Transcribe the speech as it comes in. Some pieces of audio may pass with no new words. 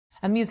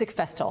A music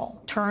festival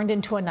turned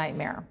into a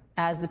nightmare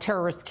as the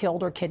terrorists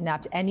killed or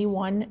kidnapped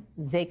anyone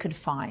they could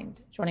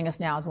find. Joining us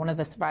now is one of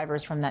the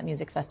survivors from that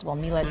music festival,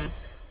 Millet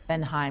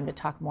Ben Haim, to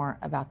talk more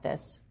about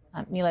this.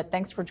 Millet,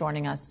 thanks for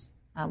joining us.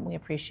 We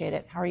appreciate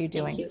it. How are you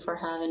doing? Thank you for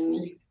having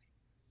me.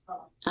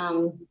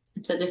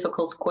 It's a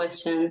difficult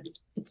question.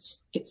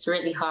 It's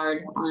really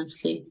hard,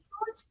 honestly.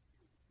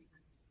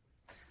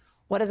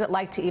 What is it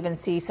like to even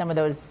see some of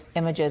those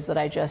images that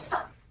I just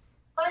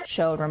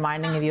showed,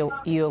 reminding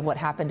you of what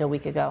happened a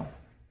week ago?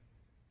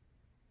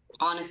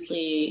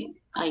 Honestly,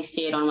 I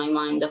see it on my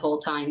mind the whole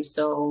time,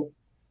 so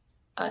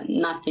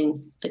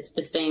nothing. It's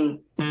the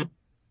same.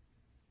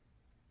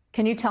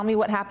 Can you tell me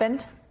what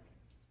happened?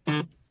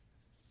 Yeah,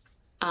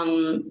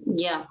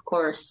 of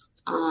course.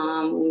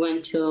 We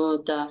went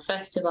to the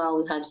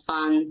festival, we had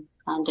fun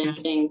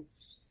dancing.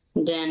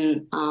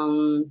 Then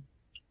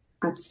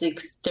at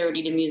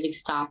 6:30 the music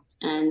stopped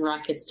and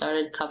rockets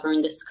started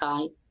covering the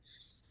sky.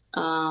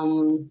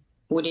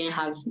 We didn't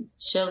have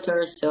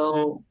shelter,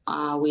 so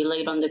we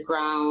laid on the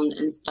ground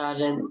and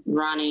started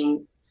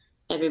running.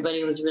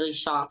 Everybody was really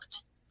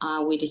shocked.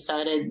 We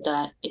decided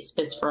that it's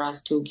best for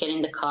us to get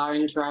in the car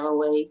and drive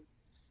away.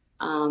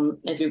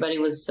 Everybody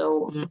was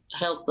so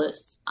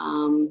helpless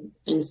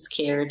and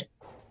scared.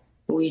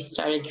 We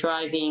started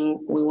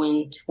driving. We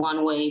went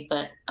one way,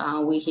 but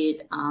we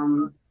hit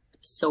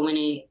so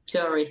many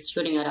terrorists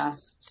shooting at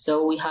us.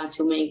 So we had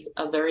to make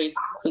a very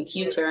quick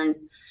U-turn.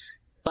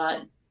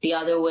 But the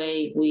other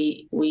way,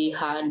 we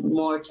had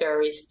more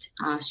terrorists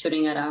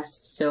shooting at us.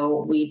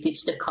 So we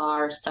ditched the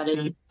car,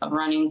 started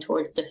running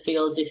towards the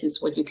fields. This is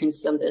what you can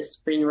see on the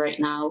screen right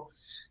now.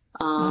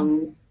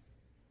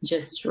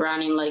 Just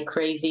running like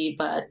crazy,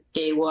 but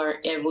they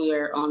were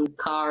everywhere on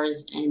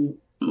cars and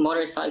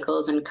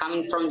motorcycles and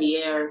coming from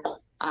the air,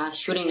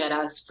 shooting at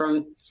us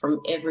from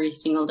every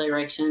single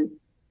direction.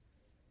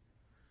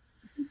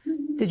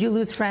 Did you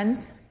lose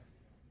friends?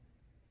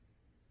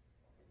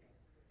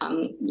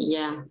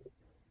 Yeah.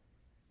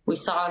 We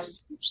saw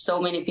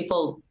so many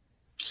people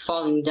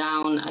falling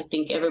down. I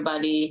think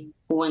everybody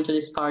who went to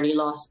this party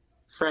lost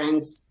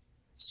friends,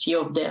 few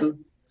of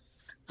them.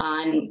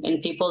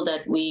 And people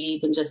that we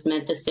even just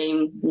met the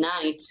same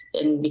night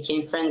and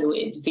became friends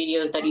with,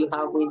 videos that you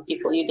have with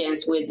people you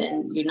dance with,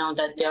 and you know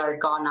that they are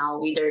gone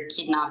now, either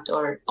kidnapped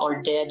or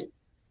dead.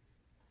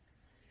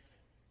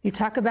 You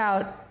talk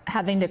about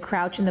having to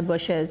crouch in the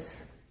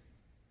bushes,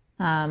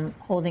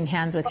 holding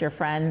hands with your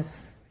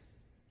friends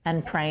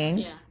and praying.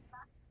 Yeah.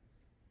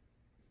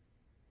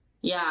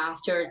 Yeah,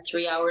 after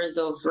 3 hours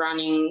of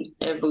running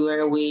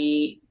everywhere,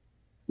 we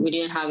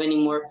didn't have any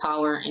more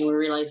power, and we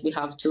realized we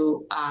have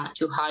to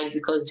hide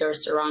because they're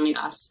surrounding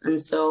us. And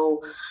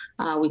so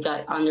we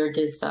got under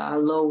this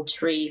low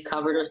tree,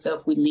 covered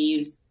ourselves with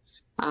leaves.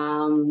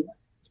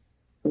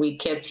 We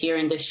kept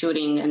hearing the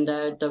shooting and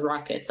the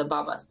rockets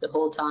above us the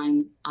whole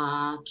time.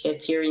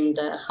 Kept hearing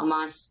the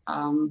Hamas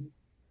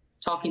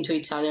talking to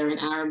each other in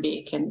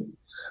Arabic and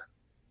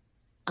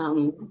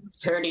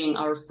hurting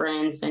our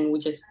friends. And we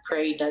just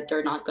prayed that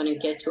they're not going to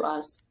get to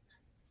us.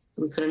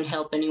 We couldn't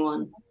help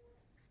anyone.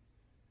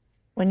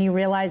 When you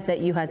realized that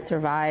you had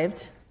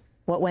survived,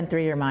 what went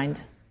through your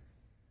mind?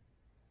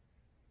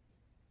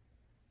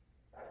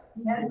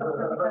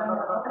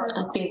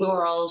 I think we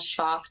were all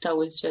shocked. I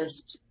was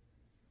just,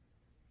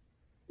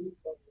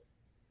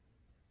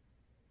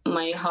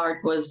 my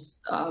heart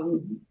was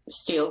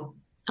still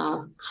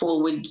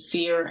full with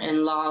fear and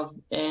love.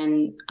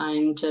 And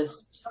I'm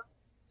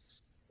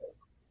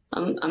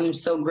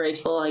so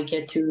grateful I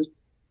get to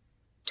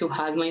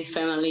hug my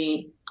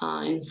family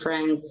and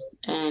friends,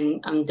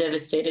 and I'm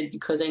devastated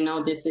because I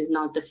know this is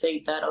not the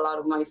fate that a lot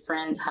of my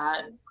friends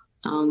had.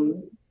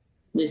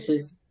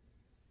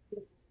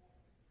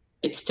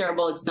 It's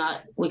terrible. It's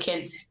not, we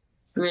can't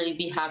really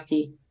be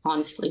happy,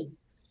 honestly.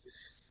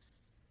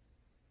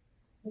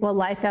 Will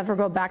life ever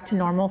go back to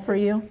normal for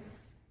you?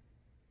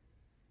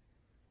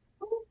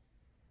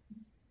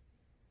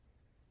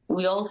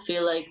 We all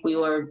feel like we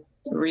were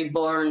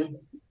reborn,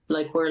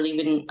 like we're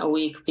living a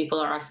week.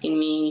 People are asking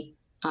me,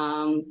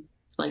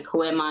 like,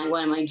 who am I?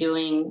 What am I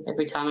doing?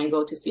 Every time I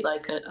go to see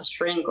like a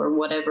shrink or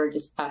whatever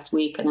this past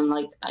week, and I'm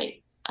like,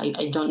 I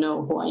don't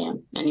know who I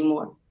am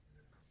anymore.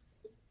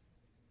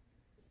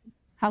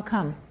 How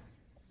come?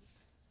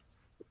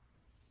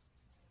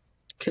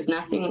 Because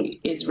nothing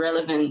is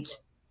relevant.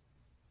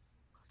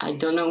 I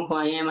don't know who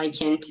I am. I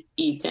can't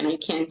eat and I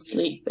can't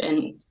sleep,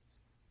 and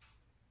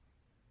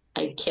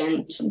I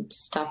can't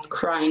stop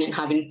crying and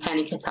having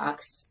panic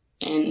attacks.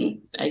 And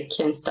I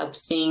can't stop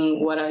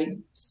seeing what I've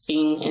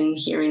seen and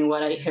hearing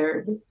what I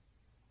heard.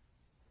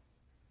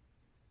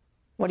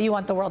 What do you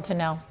want the world to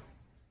know?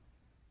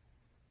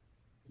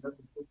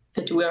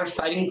 That we are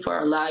fighting for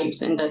our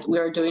lives and that we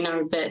are doing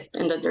our best,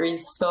 and that there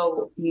is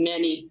so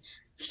many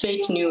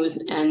fake news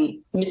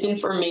and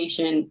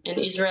misinformation, and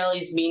Israel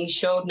is being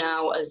showed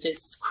now as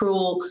this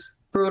cruel,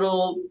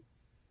 brutal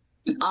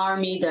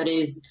army that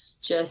is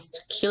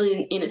just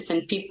killing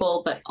innocent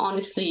people. But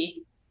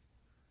honestly,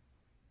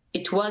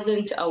 it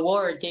wasn't a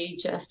war. They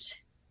just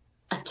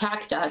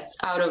attacked us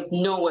out of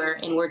nowhere,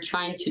 and we're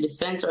trying to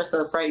defend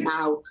ourselves right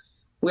now.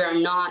 We are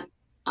not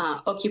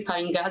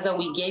occupying Gaza.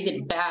 We gave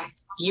it back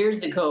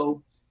years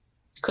ago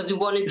because we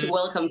wanted to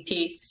welcome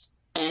peace,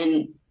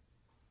 and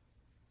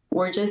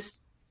we're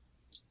just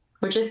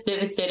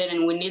devastated,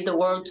 and we need the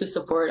world to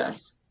support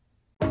us.